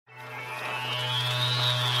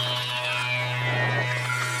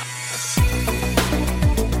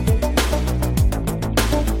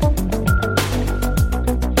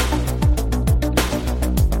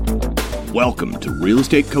Welcome to Real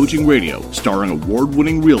Estate Coaching Radio, starring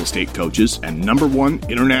award-winning real estate coaches and #1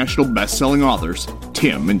 international best-selling authors,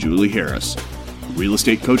 Tim and Julie Harris. Real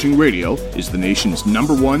Estate Coaching Radio is the nation's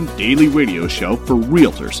 #1 daily radio show for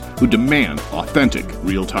realtors who demand authentic,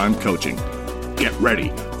 real-time coaching. Get ready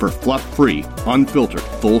for fluff-free, unfiltered,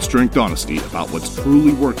 full-strength honesty about what's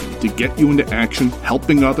truly working to get you into action,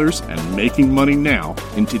 helping others, and making money now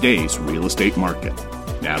in today's real estate market.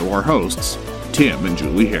 Now to our hosts, Tim and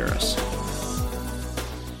Julie Harris.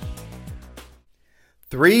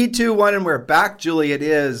 3, 2, 1, and we're back, Julie. It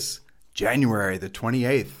is January the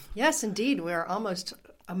 28th. Yes, indeed. We are almost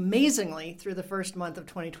amazingly through the first month of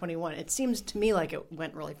 2021. It seems to me like it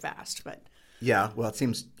went really fast, but... Yeah, well, it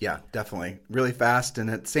seems, definitely. Really fast and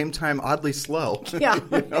at the same time, oddly slow. Yeah,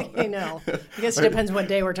 I know. I guess it depends what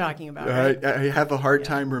day we're talking about, right? I have a hard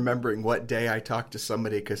time remembering what day I talk to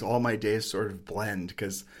somebody because all my days sort of blend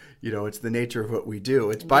because, it's the nature of what we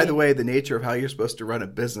do. It's, by the way, the nature of how you're supposed to run a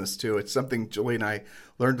business, too. It's something Julie and I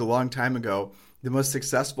learned a long time ago. The most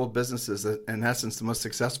successful businesses, in essence, the most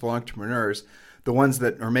successful entrepreneurs, the ones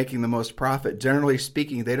that are making the most profit, generally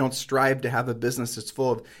speaking, they don't strive to have a business that's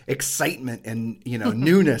full of excitement and,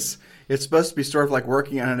 newness. It's supposed to be sort of like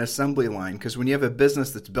working on an assembly line because when you have a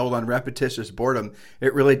business that's built on repetitious boredom,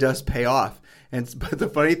 it really does pay off. But the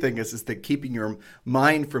funny thing is that keeping your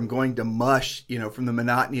mind from going to mush, from the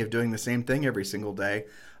monotony of doing the same thing every single day.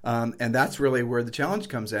 And that's really where the challenge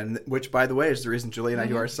comes in, which, by the way, is the reason Julie and I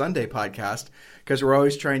do our Sunday podcast, because we're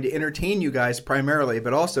always trying to entertain you guys primarily,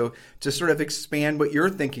 but also to sort of expand what you're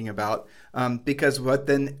thinking about. Because what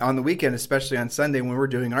then on the weekend, especially on Sunday when we're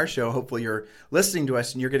doing our show, hopefully you're listening to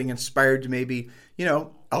us and you're getting inspired to maybe,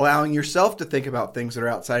 allowing yourself to think about things that are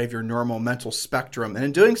outside of your normal mental spectrum. And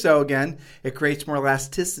in doing so, again, it creates more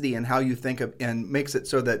elasticity in how you think of and makes it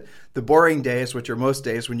so that the boring days, which are most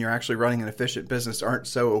days when you're actually running an efficient business, aren't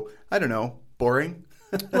so, boring.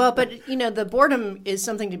 Well, but, the boredom is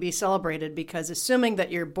something to be celebrated because assuming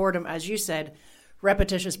that your boredom, as you said,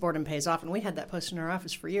 repetitious boredom pays off. And we had that posted in our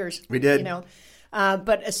office for years. We did.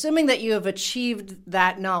 But assuming that you have achieved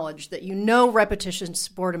that knowledge, that repetitious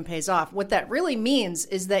boredom pays off, what that really means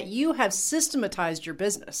is that you have systematized your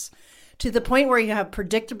business to the point where you have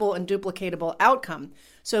predictable and duplicatable outcome.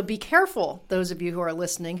 So be careful, those of you who are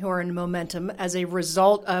listening, who are in momentum as a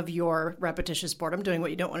result of your repetitious boredom, doing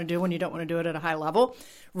what you don't want to do when you don't want to do it at a high level,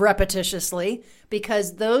 repetitiously,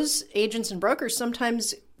 because those agents and brokers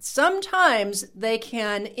sometimes they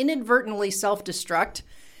can inadvertently self-destruct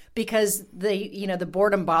because the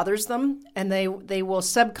boredom bothers them and they will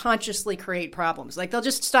subconsciously create problems. Like they'll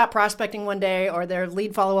just stop prospecting one day or their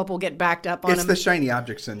lead follow-up will get backed up on them. It's the shiny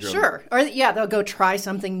object syndrome. Sure. Or they'll go try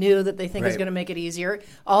something new that they think is going to make it easier.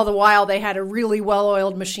 All the while they had a really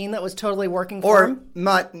well-oiled machine that was totally working for them. Or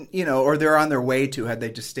not, or they're on their way to had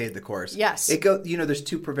they just stayed the course. Yes. There's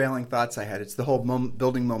two prevailing thoughts I had. It's the whole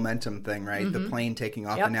building momentum thing, right? Mm-hmm. The plane taking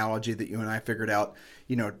off analogy that you and I figured out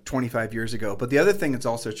 25 years ago. But the other thing that's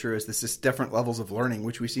also true is this is different levels of learning,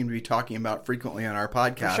 which we seem to be talking about frequently on our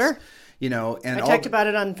podcast. For sure. And I talked about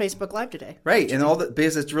it on Facebook Live today. Right. And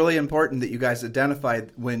because it's really important that you guys identify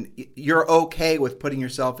when you're okay with putting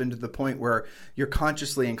yourself into the point where you're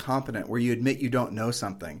consciously incompetent, where you admit you don't know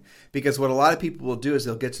something. Because what a lot of people will do is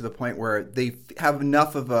they'll get to the point where they have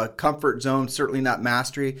enough of a comfort zone, certainly not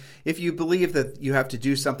mastery. If you believe that you have to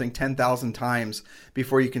do something 10,000 times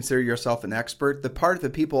before you consider yourself an expert, the part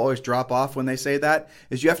that people always drop off when they say that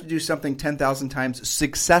is you have to do something 10,000 times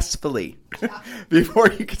successfully before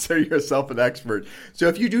you consider yourself an expert. So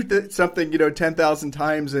if you do something, 10,000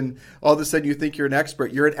 times and all of a sudden you think you're an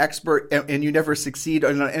expert and you never succeed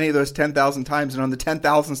on any of those 10,000 times. And on the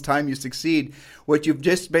 10,000th time you succeed, what you've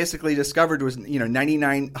just basically discovered was,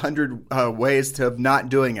 9,900 ways of not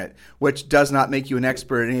doing it, which does not make you an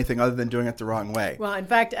expert at anything other than doing it the wrong way. Well, in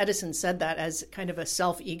fact, Edison said that as kind of a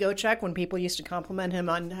self-ego check when people used to compliment him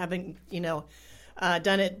on having,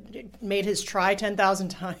 done it, made his try 10,000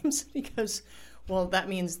 times because, well, that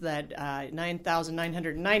means that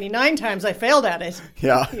 9,999 times I failed at it.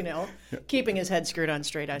 Yeah. Keeping his head screwed on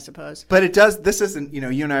straight, I suppose. But this isn't,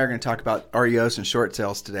 you and I are going to talk about REOs and short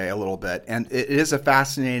sales today a little bit. And it is a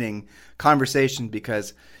fascinating conversation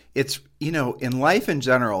because it's, in life in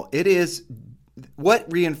general, it is what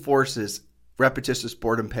reinforces repetitious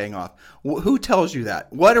boredom paying off. Who tells you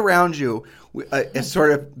that? What around you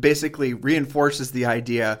sort of basically reinforces the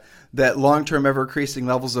idea that long-term ever-increasing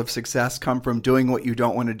levels of success come from doing what you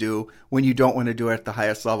don't want to do when you don't want to do it at the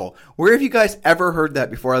highest level? Where have you guys ever heard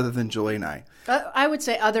that before other than Julie and I? I would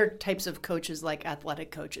say other types of coaches like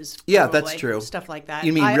athletic coaches. Yeah, probably, that's true. Stuff like that.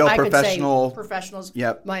 You mean real I professional? could say professionals.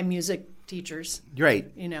 Yep. My music teachers.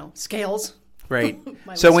 Right. Scales. Right.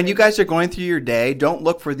 So when you guys are going through your day, don't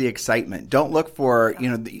look for the excitement. Don't look for,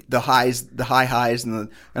 the highs, the high highs and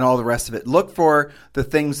all the rest of it. Look for the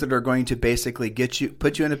things that are going to basically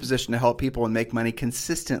put you in a position to help people and make money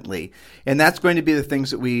consistently. And that's going to be the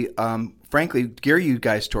things that we frankly, gear you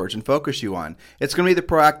guys towards and focus you on. It's going to be the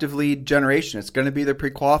proactive lead generation. It's going to be the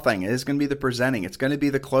pre-qualifying. It is going to be the presenting. It's going to be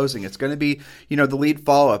the closing. It's going to be, the lead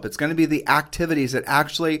follow-up. It's going to be the activities that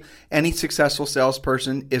actually any successful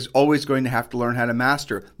salesperson is always going to have to learn how to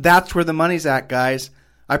master. That's where the money's at, guys.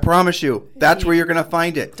 I promise you, that's where you're going to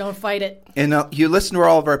find it. Don't fight it. And you listen to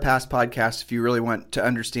all of our past podcasts if you really want to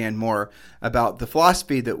understand more about the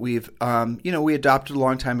philosophy that we adopted a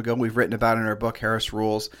long time ago. We've written about in our book, Harris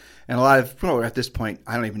Rules. And a lot of, at this point,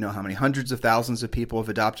 I don't even know how many hundreds of thousands of people have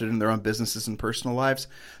adopted in their own businesses and personal lives.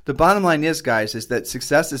 The bottom line is, guys, is that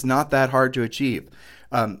success is not that hard to achieve.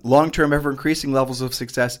 Long-term, ever-increasing levels of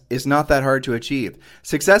success is not that hard to achieve.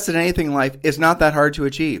 Success in anything in life is not that hard to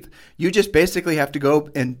achieve. You just basically have to go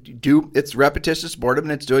and do, it's repetitious boredom,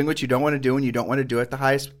 and it's doing what you don't want to do, and you don't want to do it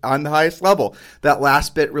on the highest level. That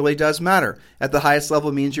last bit really does matter. At the highest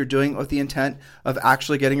level means you're doing it with the intent of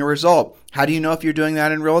actually getting a result. How do you know if you're doing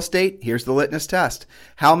that in real estate? Here's the litmus test.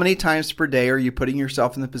 How many times per day are you putting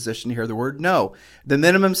yourself in the position to hear the word no? The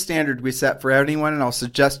minimum standard we set for anyone, and I'll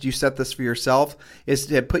suggest you set this for yourself, is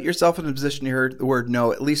to put yourself in a position to hear the word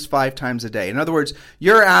no at least 5 times a day. In other words,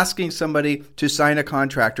 you're asking somebody to sign a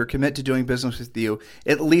contract or commit to doing business with you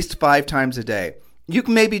at least 5 times a day. You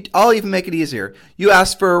can I'll even make it easier. You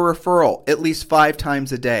ask for a referral at least 5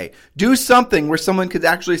 times a day. Do something where someone could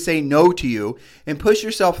actually say no to you and push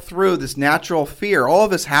yourself through this natural fear. All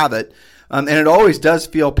of us have it. And it always does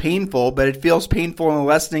feel painful, but it feels painful in a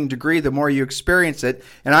lessening degree the more you experience it.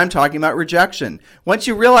 And I'm talking about rejection. Once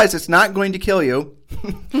you realize it's not going to kill you,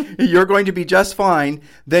 you're going to be just fine,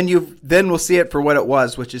 then we'll see it for what it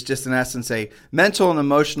was, which is just in essence a mental and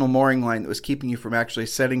emotional mooring line that was keeping you from actually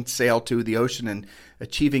setting sail to the ocean and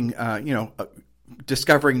achieving,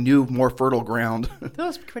 discovering new, more fertile ground. That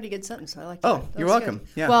was a pretty good sentence. I like that. Oh, you're welcome. Good.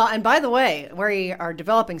 Yeah. Well, and by the way, we are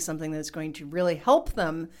developing something that's going to really help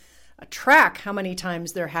them track how many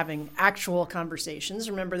times they're having actual conversations.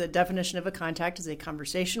 Remember, the definition of a contact is a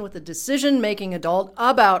conversation with a decision-making adult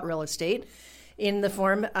about real estate in the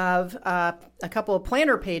form of a couple of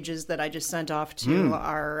planner pages that I just sent off to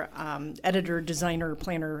our editor, designer,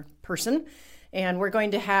 planner person. And we're going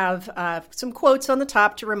to have some quotes on the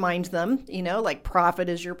top to remind them, like profit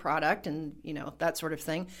is your product and, that sort of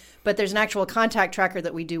thing. But there's an actual contact tracker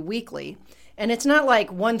that we do weekly. And it's not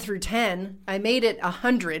like 1 through 10. I made it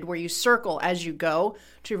 100 where you circle as you go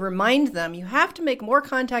to remind them you have to make more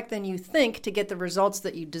contact than you think to get the results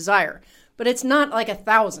that you desire. But it's not like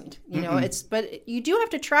 1,000, but you do have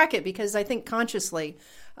to track it because I think consciously,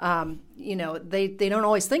 they don't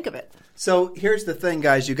always think of it. So here's the thing,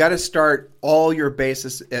 guys. You got to start all your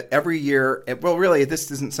basis every year. Well, really,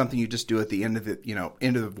 this isn't something you just do at the end of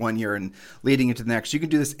end of 1 year and leading into the next. You can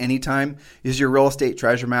do this anytime. Is your real estate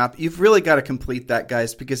treasure map. You've really got to complete that,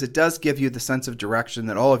 guys, because it does give you the sense of direction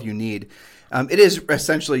that all of you need. It is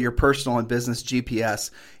essentially your personal and business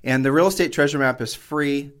GPS. And the real estate treasure map is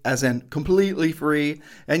free, as in completely free.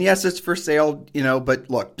 And yes, it's for sale, but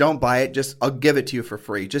look, don't buy it. I'll give it to you for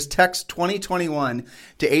free. Just text 2021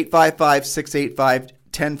 to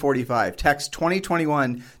 855-685-1045. Text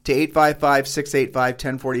 2021 to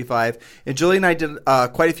 855-685-1045. And Julie and I did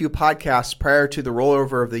quite a few podcasts prior to the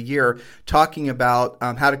rollover of the year talking about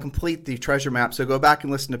how to complete the treasure map. So go back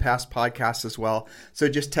and listen to past podcasts as well. So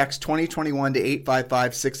just text 2021 to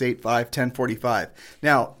 855-685-1045.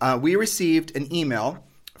 Now, we received an email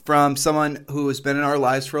from someone who has been in our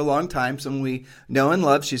lives for a long time, someone we know and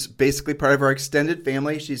love. She's basically part of our extended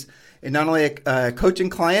family. She's not only a coaching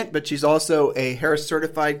client, but she's also a Harris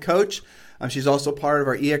certified coach. She's also part of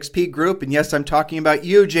our EXP group. And yes, I'm talking about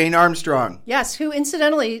you, Jane Armstrong. Yes, who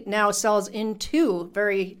incidentally now sells in 2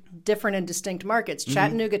 very different and distinct markets,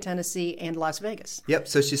 Chattanooga, Tennessee, and Las Vegas. Yep,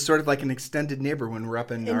 so she's sort of like an extended neighbor when we're up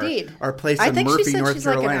in our place in Murphy, North Carolina. I think she said she's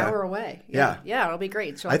like an hour away. Yeah, it'll be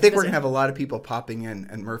great. So I think we're going to have a lot of people popping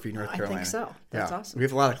in Murphy, North Carolina. I think so. That's awesome. We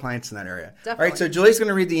have a lot of clients in that area. Definitely. All right, so Julie's going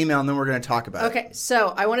to read the email, and then we're going to talk about it. Okay,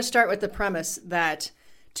 so I want to start with the premise that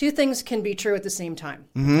 2 things can be true at the same time.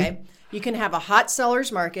 Okay, you can have a hot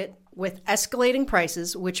seller's market with escalating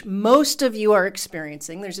prices, which most of you are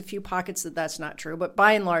experiencing. There's a few pockets that's not true, but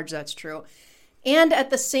by and large, that's true. And at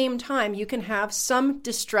the same time, you can have some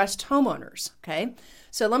distressed homeowners, okay?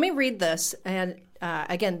 So let me read this. And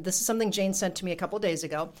again, this is something Jane sent to me a couple of days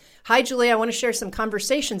ago. Hi, Julie. I want to share some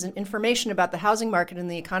conversations and information about the housing market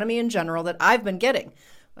and the economy in general that I've been getting.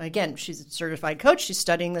 Again, she's a certified coach. She's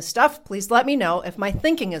studying this stuff. Please let me know if my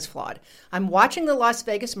thinking is flawed. I'm watching the Las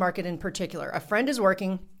Vegas market in particular. A friend is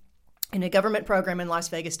working in a government program in Las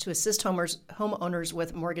Vegas to assist homeowners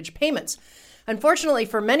with mortgage payments. Unfortunately,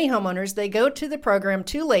 for many homeowners, they go to the program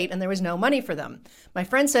too late and there was no money for them. My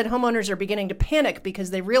friend said homeowners are beginning to panic because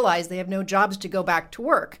they realize they have no jobs to go back to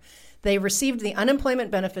work. They received the unemployment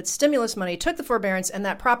benefits stimulus money, took the forbearance, and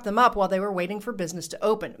that propped them up while they were waiting for business to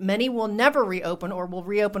open. Many will never reopen or will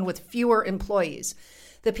reopen with fewer employees.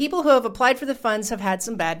 The people who have applied for the funds have had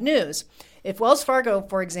some bad news. If Wells Fargo,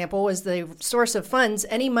 for example, was the source of funds,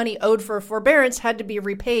 any money owed for forbearance had to be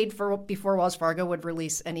repaid before Wells Fargo would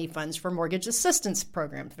release any funds for mortgage assistance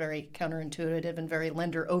programs. Very counterintuitive and very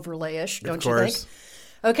lender overlay-ish, don't you think?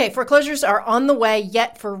 Okay, foreclosures are on the way,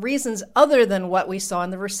 yet for reasons other than what we saw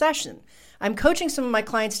in the recession. I'm coaching some of my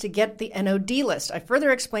clients to get the NOD list. I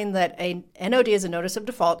further explained that a NOD is a notice of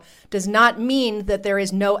default, does not mean that there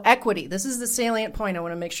is no equity. This is the salient point I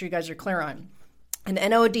want to make sure you guys are clear on. An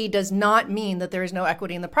NOD does not mean that there is no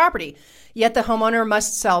equity in the property, yet the homeowner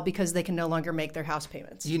must sell because they can no longer make their house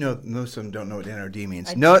payments. You know, most of them don't know what NOD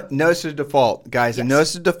means. Notice of default, guys. Yes. A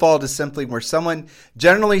notice of default is simply where someone,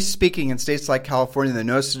 generally speaking, in states like California, the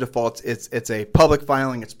notice of default, it's a public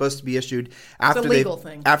filing. It's supposed to be issued after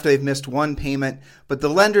they've missed one payment. But the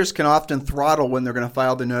lenders can often throttle when they're going to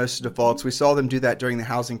file the notice of defaults. We saw them do that during the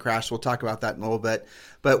housing crash. We'll talk about that in a little bit.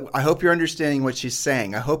 But I hope you're understanding what she's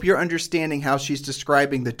saying. I hope you're understanding how she's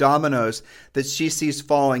describing the dominoes that she sees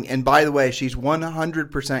falling. And by the way, she's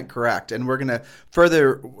 100% correct. And we're going to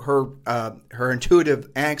further her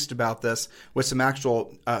intuitive angst about this with some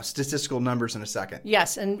actual statistical numbers in a second.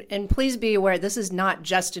 Yes, and please be aware, this is not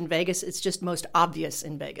just in Vegas. It's just most obvious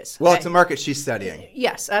in Vegas. Well, it's a market she's studying.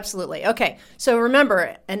 Yes, absolutely. Okay, so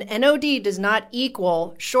remember, an NOD does not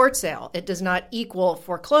equal short sale. It does not equal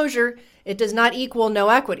foreclosure. It does not equal no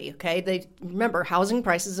equity, okay? Remember, housing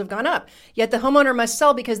prices have gone up. Yet the homeowner must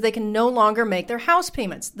sell because they can no longer make their house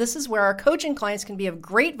payments. This is where our coaching clients can be of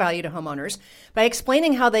great value to homeowners by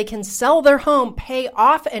explaining how they can sell their home, pay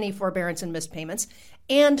off any forbearance and missed payments,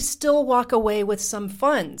 and still walk away with some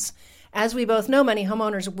funds. As we both know, many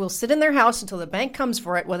homeowners will sit in their house until the bank comes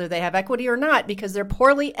for it, whether they have equity or not, because they're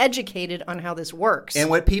poorly educated on how this works. And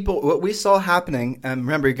what we saw happening, and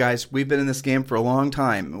remember, guys, we've been in this game for a long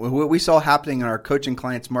time. What we saw happening in our coaching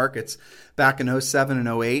clients' markets back in 07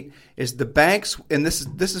 and 08 is the banks, and this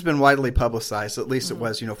has been widely publicized, at least it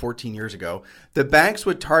was 14 years ago, the banks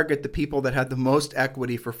would target the people that had the most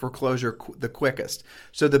equity for foreclosure the quickest.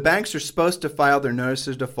 So the banks are supposed to file their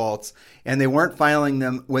notices of defaults, and they weren't filing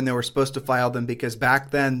them when they were supposed to file them, because back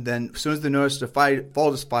then as soon as the notice of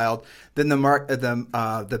default is filed, then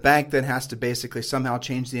the bank then has to basically somehow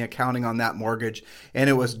change the accounting on that mortgage. And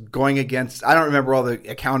it was going against, I don't remember all the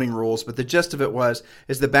accounting rules, but the gist of it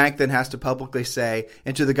is the bank then has to publicly say,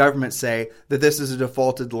 and to the government say, that this is a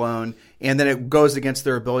defaulted loan, and then it goes against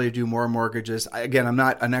their ability to do more mortgages. Again, I'm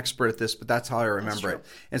not an expert at this, but that's how I remember it.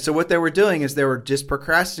 And so what they were doing is they were just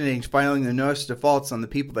procrastinating filing the notice of defaults on the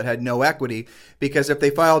people that had no equity, because if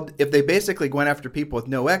they basically went after people with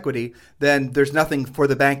no equity, then there's nothing for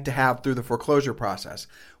the bank to have through the foreclosure process.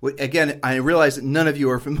 Again, I realize that none of you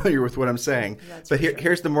are familiar with what I'm saying, but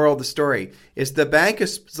here's the moral of the story: is the bank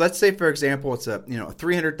is, let's say for example, it's a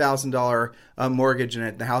 $300,000 mortgage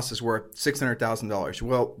and the house is worth $600,000.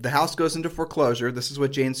 Well, the house goes into foreclosure. This is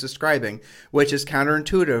what Jane's describing, which is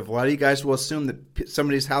counterintuitive. A lot of you guys will assume that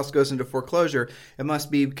somebody's house goes into foreclosure, it must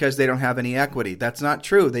be because they don't have any equity. That's not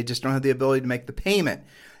true. They just don't have the ability to make the payment.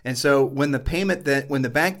 And so when the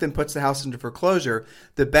bank then puts the house into foreclosure,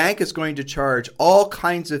 the bank is going to charge all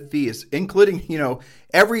kinds of fees, including,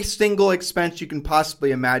 every single expense you can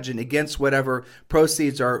possibly imagine against whatever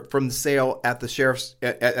proceeds are from the sale at the sheriff's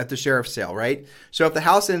sale, right? So if the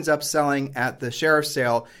house ends up selling at the sheriff's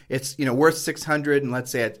sale, it's worth $600,000, and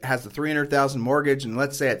let's say it has the $300,000 mortgage, and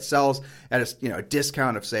let's say it sells at a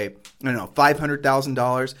discount of say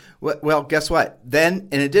 $500,000. Well, guess what? Then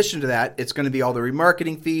in addition to that, it's going to be all the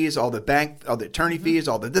remarketing fees, all the attorney fees,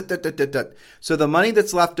 all the So the money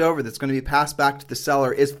that's left over that's going to be passed back to the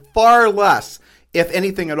seller is far less, if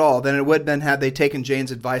anything at all, than it would have been had they taken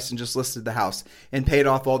Jane's advice and just listed the house and paid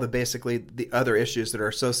off all the other issues that are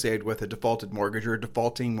associated with a defaulted mortgage or a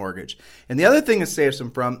defaulting mortgage. And the other thing it saves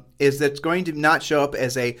them from is that it's going to not show up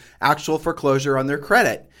as a actual foreclosure on their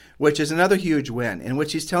credit, which is another huge win, and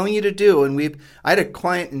what she's telling you to do. And I had a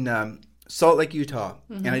client in Salt Lake, Utah,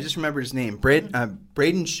 and I just remembered his name,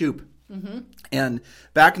 Braden Shoup. And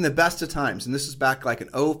back in the best of times, and this is back like in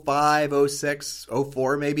 05, 06,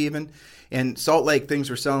 04 maybe even, In Salt Lake, things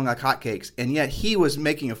were selling like hotcakes, and yet he was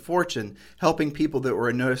making a fortune helping people that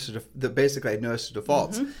were that basically had notice of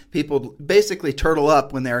defaults. People basically turtle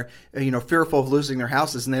up when they're fearful of losing their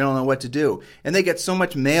houses and they don't know what to do, and they get so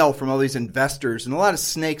much mail from all these investors and a lot of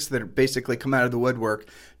snakes that are basically come out of the woodwork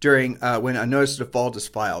during when a notice of default is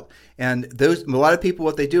filed. And a lot of people,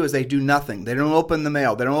 what they do is they do nothing. They don't open the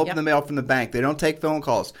mail. They don't open the mail from the bank. They don't take phone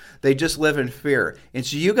calls. They just live in fear. And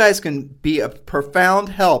so you guys can be a profound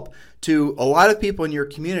help to a lot of people in your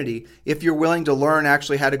community if you're willing to learn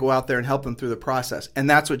actually how to go out there and help them through the process. And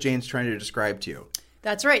that's what Jane's trying to describe to you.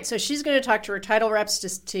 That's right. So she's going to talk to her title reps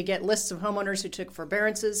to get lists of homeowners who took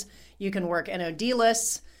forbearances. You can work NOD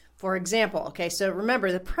lists. For example, okay, so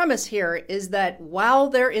remember the premise here is that while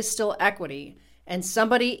there is still equity and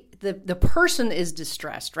the person is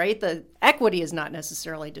distressed, right? The equity is not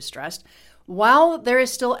necessarily distressed. While there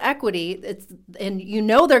is still equity, and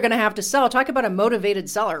they're going to have to sell. Talk about a motivated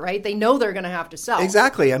seller, right? They know they're going to have to sell.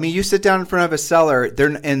 Exactly. I mean, you sit down in front of a seller, they're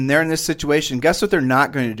in this situation. Guess what they're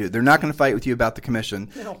not going to do? They're not going to fight with you about the commission.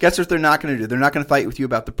 No. Guess what they're not going to do? They're not going to fight with you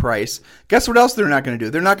about the price. Guess what else they're not going to do?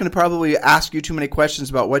 They're not going to probably ask you too many questions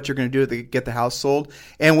about what you're going to do to get the house sold.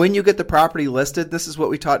 And when you get the property listed, this is what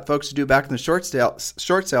we taught folks to do back in the short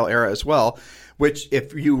sale era as well, which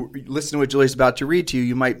if you listen to what Julie's about to read to you,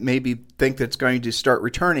 you might maybe think that it's going to start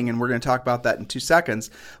returning, and we're going to talk about that in 2 seconds.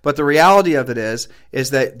 But the reality of it is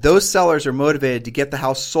that those sellers are motivated to get the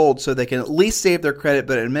house sold so they can at least save their credit,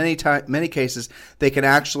 but in many cases, they can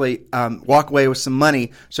actually walk away with some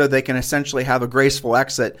money so they can essentially have a graceful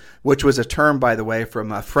exit, which was a term, by the way,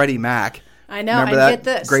 from Freddie Mac. I know. Remember I that? Get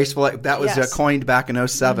this. Graceful. That was coined back in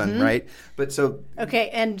 2007, right? But so okay,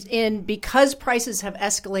 and because prices have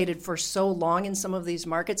escalated for so long in some of these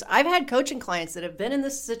markets, I've had coaching clients that have been in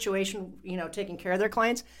this situation, taking care of their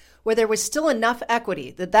clients, where there was still enough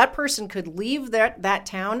equity that person could leave that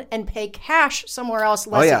town and pay cash somewhere else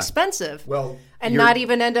less expensive. And not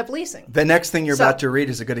even end up leasing. The next thing you're about to read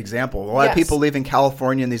is a good example. A lot of people leaving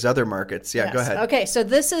California and these other markets. Yeah, go ahead. Okay, so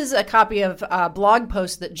this is a copy of a blog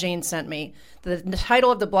post that Jane sent me. The title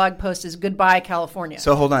of the blog post is Goodbye, California.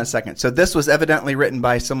 So hold on a second. So this was evidently written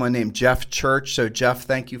by someone named Jeff Church. So Jeff,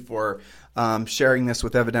 thank you for sharing this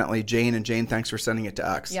with evidently Jane. And Jane, thanks for sending it to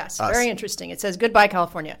us. Yes, very interesting. It says, Goodbye,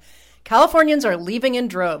 California. Californians are leaving in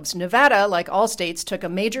droves. Nevada, like all states, took a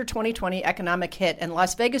major 2020 economic hit, and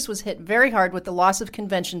Las Vegas was hit very hard with the loss of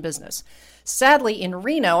convention business. Sadly, in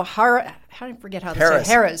Reno, Harrah's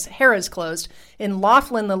closed. In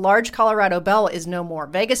Laughlin, the large Colorado Belle is no more.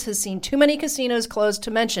 Vegas has seen too many casinos closed to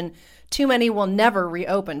mention too many will never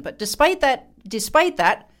reopen. But despite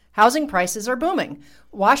that, housing prices are booming.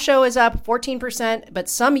 Washoe is up 14%, but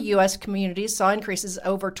some U.S. communities saw increases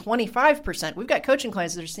over 25%. We've got coaching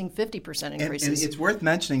clients that are seeing 50% increases. And it's worth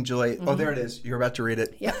mentioning, Julie. Oh, there it is. You're about to read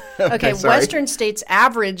it. Yeah. Okay, Western states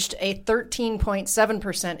averaged a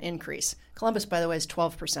 13.7% increase. Columbus, by the way, is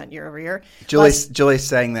 12% year over year. Julie's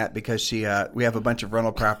saying that because we have a bunch of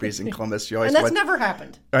rental properties in Columbus. And that's never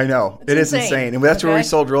happened. I know. It is insane. And that's where we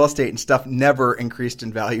sold real estate and stuff never increased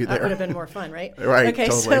in value there. That would have been more fun, right? Right, okay,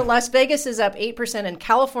 totally. So Las Vegas is up 8%, and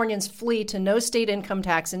Californians flee to no state income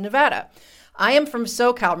tax in Nevada. I am from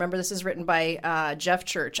SoCal. Remember, this is written by Jeff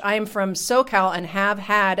Church. I am from SoCal and have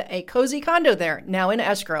had a cozy condo there, now in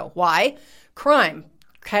escrow. Why? Crime,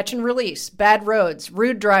 catch and release, bad roads,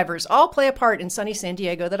 rude drivers all play a part in sunny San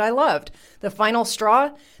Diego that I loved. The final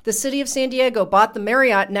straw? The city of San Diego bought the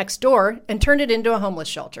Marriott next door and turned it into a homeless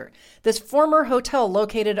shelter. This former hotel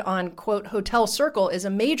located on, quote, Hotel Circle is a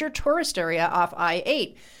major tourist area off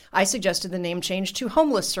I-8. I suggested the name change to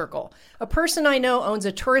Homeless Circle. A person I know owns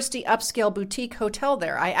a touristy upscale boutique hotel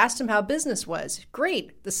there. I asked him how business was.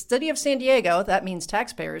 Great. The city of San Diego, that means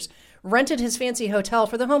taxpayers, rented his fancy hotel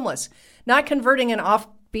for the homeless. Not converting an off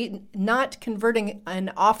the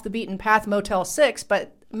beaten path Motel 6,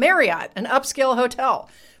 but Marriott, an upscale hotel.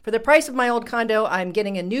 For the price of my old condo, I'm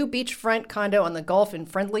getting a new beachfront condo on the Gulf in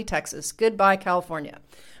friendly Texas. Goodbye, California.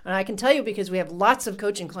 And I can tell you, because we have lots of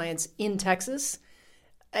coaching clients in Texas,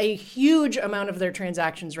 a huge amount of their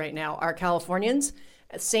transactions right now are Californians.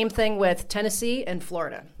 Same thing with Tennessee and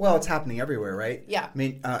Florida. Well, it's happening everywhere, right? Yeah. I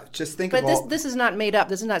mean, just think of all... But this is not made up.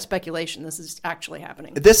 This is not speculation. This is actually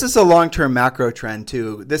happening. This is a long-term macro trend,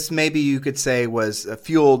 too. This maybe you could say was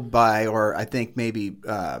fueled by, or I think maybe,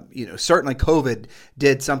 certainly COVID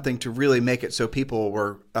did something to really make it so people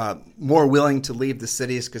were more willing to leave the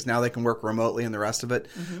cities because now they can work remotely and the rest of it.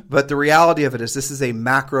 Mm-hmm. But the reality of it is this is a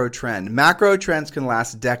macro trend. Macro trends can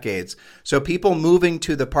last decades. So people moving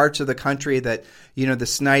to the parts of the country that,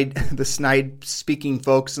 the snide speaking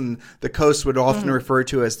folks in the coast would often refer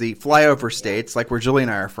to as the flyover states, like where Julie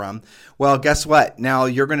and I are from, Well, guess what? Now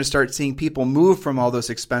you're going to start seeing people move from all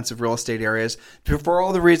those expensive real estate areas for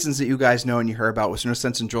all the reasons that you guys know and you hear about. There's no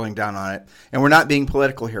sense in drilling down on it. And we're not being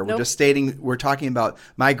political here. We're just stating, we're talking about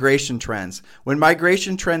migration trends. When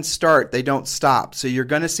migration trends start, they don't stop. So you're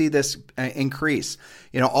going to see this increase.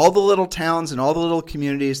 All the little towns and all the little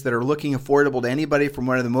communities that are looking affordable to anybody from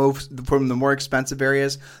one of the more expensive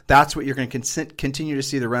areas, that's what you're going to continue to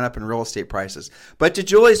see the run up in real estate prices. But to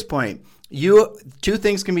Julie's point, two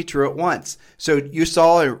things can be true at once. So you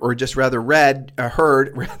saw, or just rather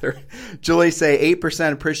heard Julie say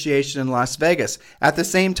 8% appreciation in Las Vegas. At the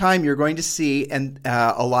same time, you're going to see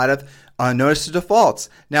a lot of notice of defaults.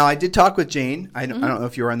 Now, I did talk with Jane. I don't know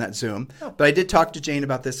if you were on that Zoom, but I did talk to Jane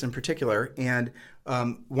about this in particular. And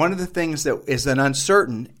one of the things that is an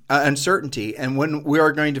uncertainty, and when we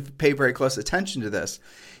are going to pay very close attention to this,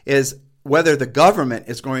 is whether the government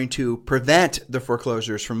is going to prevent the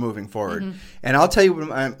foreclosures from moving forward. And I'll tell you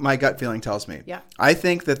what my gut feeling tells me. Yeah. I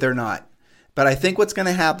think that they're not. But I think what's going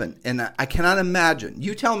to happen, and I cannot imagine,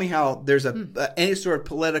 you tell me how there's any sort of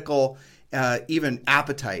political even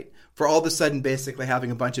appetite for all of a sudden basically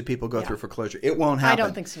having a bunch of people go through foreclosure. It won't happen. I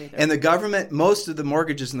don't think so either. And the government, most of the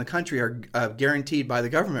mortgages in the country are guaranteed by the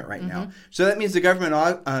government right now. So that means the government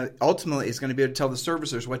ultimately is going to be able to tell the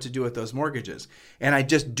servicers what to do with those mortgages. And I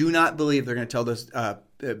just do not believe they're going to tell those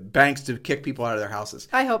banks to kick people out of their houses.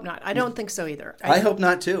 I hope not. I don't think so either. I hope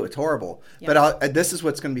not too. It's horrible. Yeah. But this is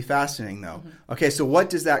what's going to be fascinating though. Okay, so what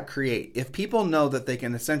does that create? If people know that they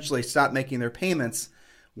can essentially stop making their payments,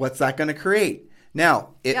 what's that going to create?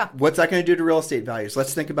 Now, what's that going to do to real estate values?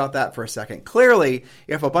 Let's think about that for a second. Clearly,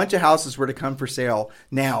 if a bunch of houses were to come for sale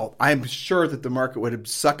now, I'm sure that the market would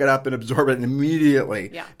suck it up and absorb it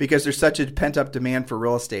immediately because there's such a pent-up demand for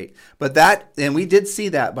real estate. But and we did see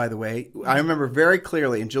that, by the way. I remember very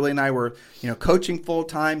clearly, and Julie and I were coaching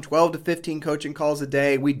full-time, 12 to 15 coaching calls a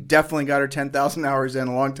day. We definitely got our 10,000 hours in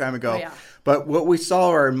a long time ago. Oh, yeah. But what we saw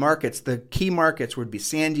are in markets, the key markets would be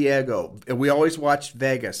San Diego. We always watched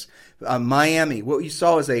Vegas, Miami. What you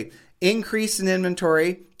saw is a increase in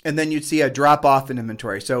inventory, and then you'd see a drop off in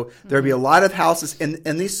inventory. So there'd be a lot of houses,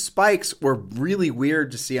 and these spikes were really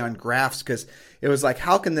weird to see on graphs because it was like,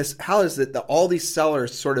 how is it that all these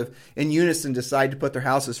sellers sort of in unison decide to put their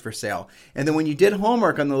houses for sale? And then when you did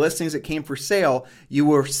homework on the listings that came for sale, you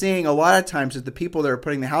were seeing a lot of times that the people that were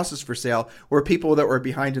putting the houses for sale were people that were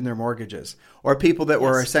behind in their mortgages or people that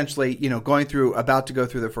were essentially, about to go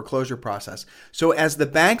through the foreclosure process. So as the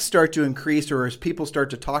banks start to increase, or as people start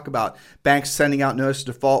to talk about banks sending out notice of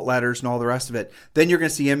default letters and all the rest of it, then you're going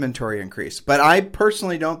to see inventory increase. But I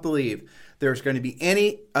personally don't believe there's going to be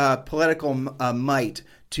any political might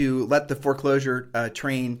to let the foreclosure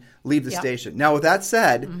train leave the station. Now, with that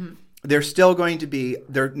said, there's still going to be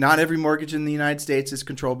not every mortgage in the United States is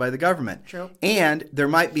controlled by the government. True. And there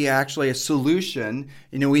might be actually a solution.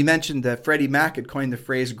 We mentioned that Freddie Mac had coined the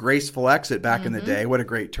phrase graceful exit back in the day. What a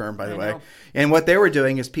great term, by the way. And what they were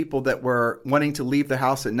doing is people that were wanting to leave the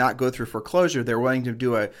house and not go through foreclosure, they were wanting to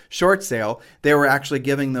do a short sale. They were actually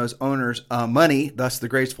giving those owners money, thus the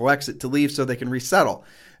graceful exit, to leave so they can resettle.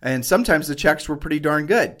 And sometimes the checks were pretty darn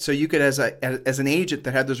good. So you could, as an agent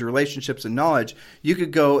that had those relationships and knowledge, you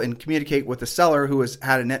could go and communicate with the seller who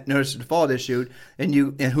had a net notice of default issued and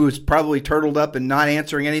who was probably turtled up and not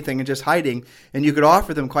answering anything and just hiding. And you could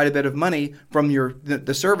offer them quite a bit of money from the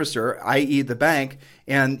servicer, i.e. the bank.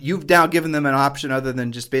 And you've now given them an option other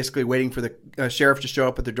than just basically waiting for the sheriff to show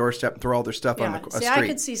up at their doorstep and throw all their stuff on the street. I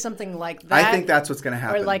could see something like that. I think that's what's going to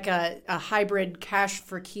happen. Or like a hybrid cash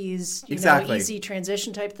for keys, easy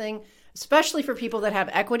transition type thing, especially for people that have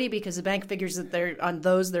equity, because the bank figures that they're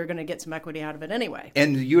going to get some equity out of it anyway.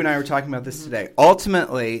 And you and I were talking about this today.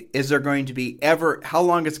 Ultimately, is there going to be how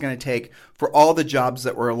long it's going to take for all the jobs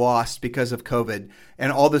that were lost because of COVID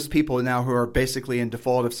and all those people now who are basically in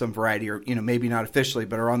default of some variety, or maybe not officially,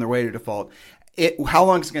 but are on their way to default? How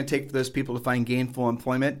long is it going to take for those people to find gainful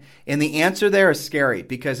employment? And the answer there is scary,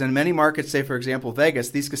 because in many markets, say for example Vegas,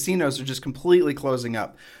 these casinos are just completely closing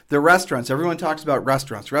up. The restaurants, everyone talks about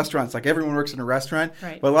restaurants, like everyone works in a restaurant,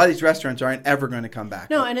 but a lot of these restaurants aren't ever going to come back.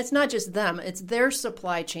 No, and it's not just them, it's their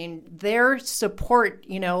supply chain, their support,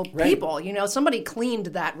 people. Somebody cleaned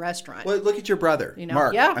that restaurant. Well, look at your brother,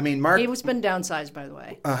 Mark. Yeah. I mean, Mark. He's been downsized, by the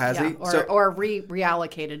way. Oh, has he? Or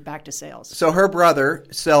reallocated back to sales. So her brother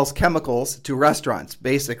sells chemicals to restaurants,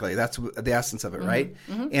 basically. That's the essence of it, right?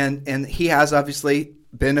 And he has obviously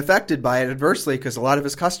been affected by it adversely because a lot of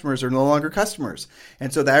his customers are no longer customers.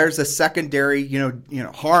 And so there's a secondary,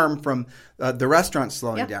 harm from the restaurant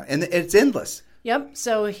slowing down. And it's endless. Yep.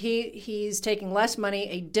 So he's taking less money,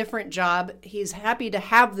 a different job. He's happy to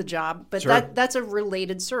have the job, but that's a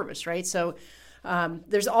related service, right? So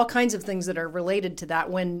There's all kinds of things that are related to that.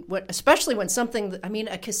 Especially when something,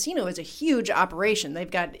 a casino is a huge operation. They've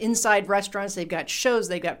got inside restaurants, they've got shows,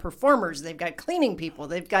 they've got performers, they've got cleaning people,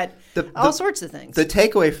 they've got all sorts of things. The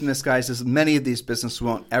takeaway from this, guys, is many of these businesses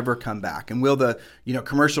won't ever come back. And will the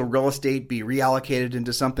commercial real estate be reallocated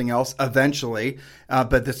into something else eventually?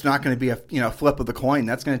 But that's not going to be a flip of the coin.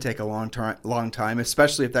 That's going to take a long time,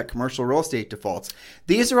 especially if that commercial real estate defaults.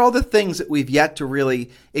 These are all the things that we've yet to really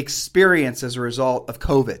experience as a result of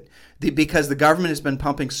COVID, because the government has been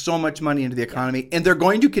pumping so much money into the economy, and they're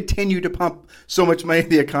going to continue to pump so much money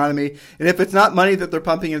into the economy. And if it's not money that they're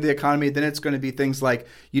pumping into the economy, then it's going to be things like,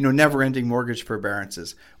 never-ending mortgage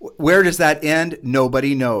forbearances. Where does that end?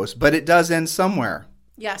 Nobody knows, but it does end somewhere.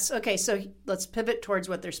 Yes. Okay, so let's pivot towards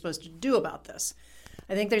what they're supposed to do about this.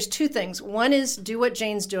 I think there's two things. One is do what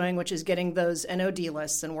Jane's doing, which is getting those NOD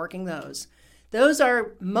lists and working those. Those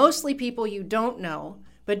are mostly people you don't know.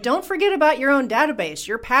 But don't forget about your own database,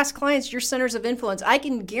 your past clients, your centers of influence. I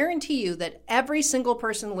can guarantee you that every single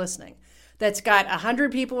person listening that's got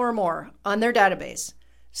 100 people or more on their database,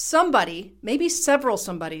 somebody, maybe several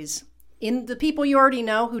somebodies, in the people you already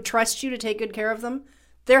know who trust you to take good care of them,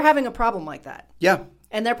 they're having a problem like that. Yeah.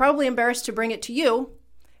 And they're probably embarrassed to bring it to you,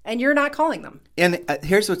 and you're not calling them. And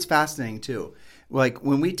here's what's fascinating, too. Like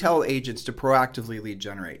when we tell agents to proactively lead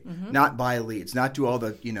generate, not buy leads, not do all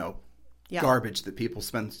the, garbage that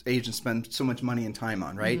agents spend so much money and time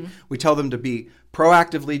on, right? We tell them to be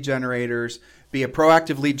proactive lead generators, be a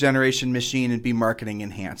proactive lead generation machine, and be marketing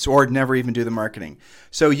enhanced, or never even do the marketing.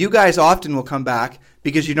 So you guys often will come back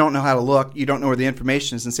because you don't know how to look, you don't know where the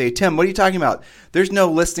information is, and say, Tim, what are you talking about? There's no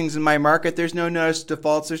listings in my market, there's no notice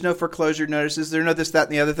defaults, there's no foreclosure notices, there's no this, that,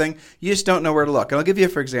 and the other thing. You just don't know where to look. And I'll give you,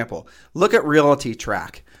 for example, look at Realty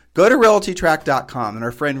Track. Go to realtytrack.com, and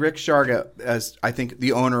our friend Rick Sharga, as I think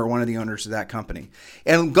the owner or one of the owners of that company,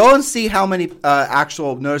 and go and see how many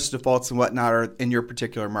actual notice defaults and whatnot are in your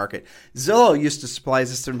particular market. Zillow used to supply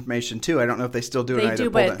this information too. I don't know if they still do. They do,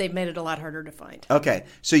 but they've made it a lot harder to find. Okay,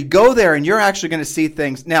 so you go there, and you're actually going to see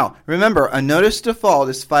things. Now, remember, a notice default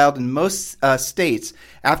is filed in most states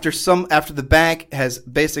after the bank has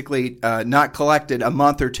basically not collected a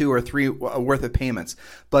month or two or three worth of payments.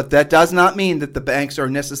 But that does not mean that the banks are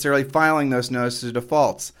necessarily filing those notices of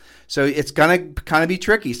defaults. So it's going to kind of be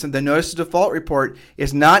tricky. So the notice of default report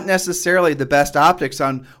is not necessarily the best optics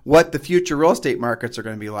on what the future real estate markets are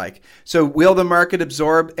going to be like. So will the market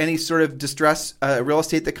absorb any sort of distress real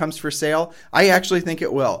estate that comes for sale? I actually think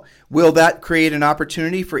it will. Will that create an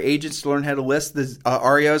opportunity for agents to learn how to list the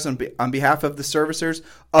REOs on behalf of the servicers?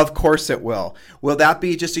 Of course it will. Will that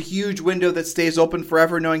be just a huge window that stays open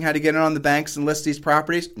forever, knowing how to get in on the banks and list these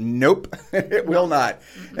properties? Nope, it will not.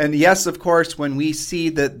 And yes, of course, when we see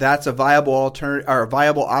that that's a viable alternative or a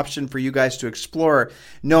viable option for you guys to explore,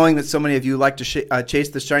 knowing that so many of you like to chase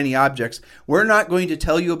the shiny objects, we're not going to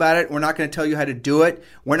tell you about it. We're not going to tell you how to do it.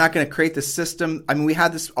 We're not going to create the system. I mean, we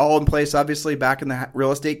had this all in place, obviously, back in the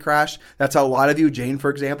real estate crash. That's how a lot of you, Jane,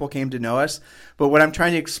 for example, came to know us. But what I'm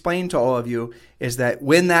trying to explain to all of you is that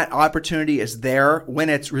when that opportunity is there, when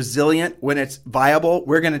it's resilient, when it's viable,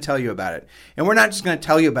 we're going to tell you about it. And we're not just going to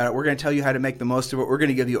tell you about it. We're going to tell you how to make the most of it. We're going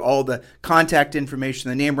to give you all the contact information,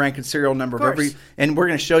 the name, rank, and serial number of every, and we're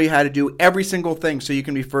going to show you how to do every single thing so you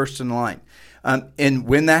can be first in line. And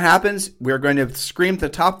when that happens, we're going to scream at the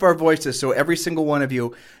top of our voices so every single one of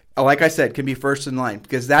you, like I said, can be first in line,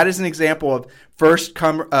 because that is an example of first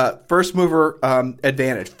mover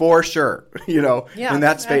advantage for sure. In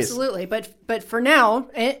that space. Absolutely. But for now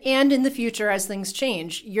and in the future, as things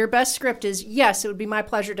change, your best script is yes, it would be my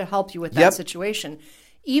pleasure to help you with that situation,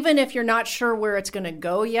 even if you're not sure where it's going to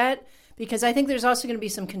go yet. Because I think there's also going to be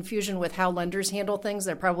some confusion with how lenders handle things.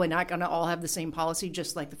 They're probably not going to all have the same policy,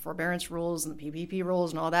 just like the forbearance rules and the PPP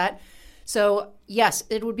rules and all that. So, yes,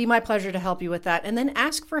 it would be my pleasure to help you with that. And then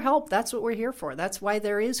ask for help. That's what we're here for. That's why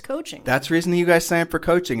there is coaching. That's the reason that you guys sign up for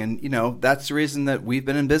coaching. And, that's the reason that we've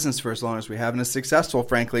been in business for as long as we have, and as successful,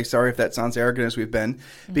 frankly. Sorry if that sounds arrogant, as we've been,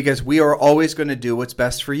 because we are always going to do what's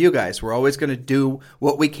best for you guys. We're always going to do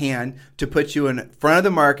what we can to put you in front of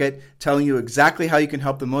the market, telling you exactly how you can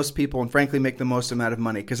help the most people and, frankly, make the most amount of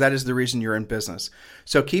money, because that is the reason you're in business.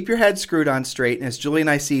 So keep your head screwed on straight. And as Julie and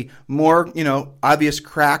I see more, obvious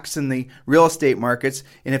cracks in the real estate markets,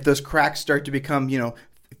 and if those cracks start to become,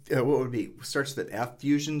 what would be starts with F,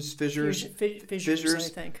 fissures, I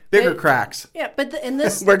think bigger cracks. Yeah, but in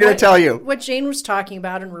this, we're going to tell you what Jane was talking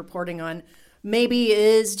about and reporting on. Maybe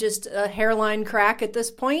is just a hairline crack at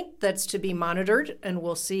this point that's to be monitored, and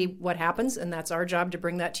we'll see what happens. And that's our job to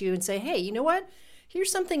bring that to you and say, hey, you know what?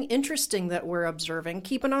 Here's something interesting that we're observing.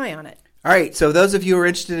 Keep an eye on it. All right, so those of you who are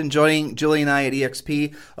interested in joining Julie and I at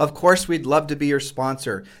eXp, of course, we'd love to be your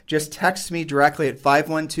sponsor. Just text me directly at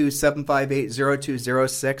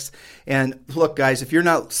 512-758-0206. And look, guys, if you're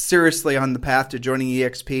not seriously on the path to joining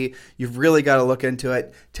eXp, you've really got to look into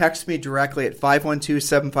it. Text me directly at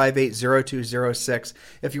 512-758-0206.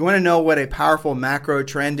 If you want to know what a powerful macro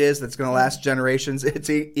trend is that's going to last generations, it's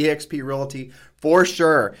eXp Realty. For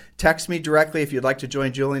sure. Text me directly if you'd like to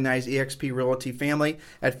join Julie and I's eXp Realty family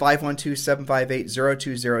at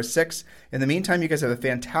 512-758-0206. In the meantime, you guys have a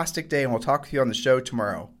fantastic day, and we'll talk with you on the show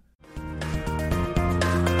tomorrow.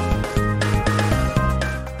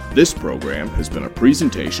 This program has been a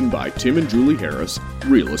presentation by Tim and Julie Harris,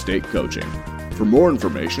 Real Estate Coaching. For more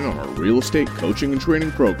information on our real estate coaching and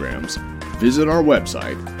training programs, visit our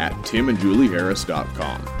website at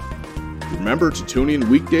timandjulieharris.com. Remember to tune in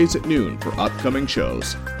weekdays at noon for upcoming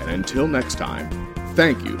shows. And until next time,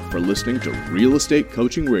 thank you for listening to Real Estate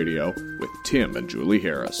Coaching Radio with Tim and Julie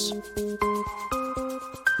Harris.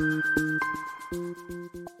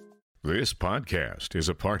 This podcast is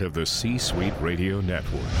a part of the C-Suite Radio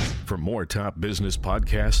Network. For more top business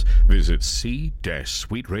podcasts, visit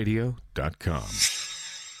c-suiteradio.com.